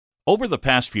Over the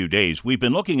past few days, we've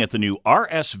been looking at the new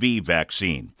RSV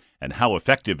vaccine and how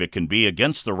effective it can be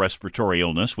against the respiratory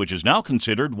illness, which is now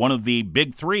considered one of the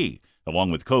big three,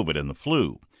 along with COVID and the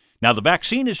flu. Now, the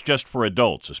vaccine is just for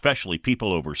adults, especially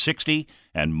people over 60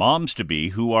 and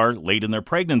moms-to-be who are late in their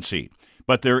pregnancy.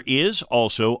 But there is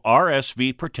also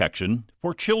RSV protection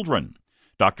for children.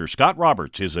 Dr. Scott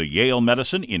Roberts is a Yale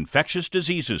Medicine infectious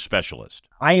diseases specialist.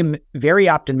 I am very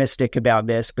optimistic about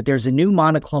this, but there's a new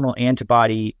monoclonal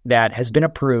antibody that has been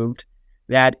approved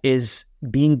that is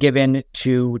being given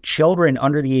to children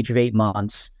under the age of 8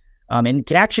 months, and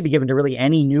can actually be given to really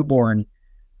any newborn,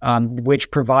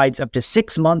 which provides up to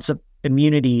 6 months of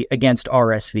immunity against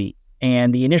RSV.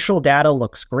 And the initial data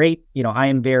looks great. I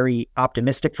am very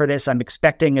optimistic for this. I'm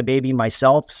expecting a baby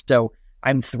myself, so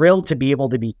I'm thrilled to be able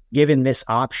to be given this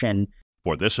option.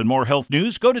 For this and more health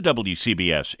news, go to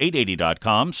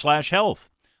WCBS880.com/health.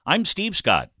 I'm Steve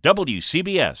Scott,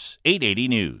 WCBS 880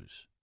 News.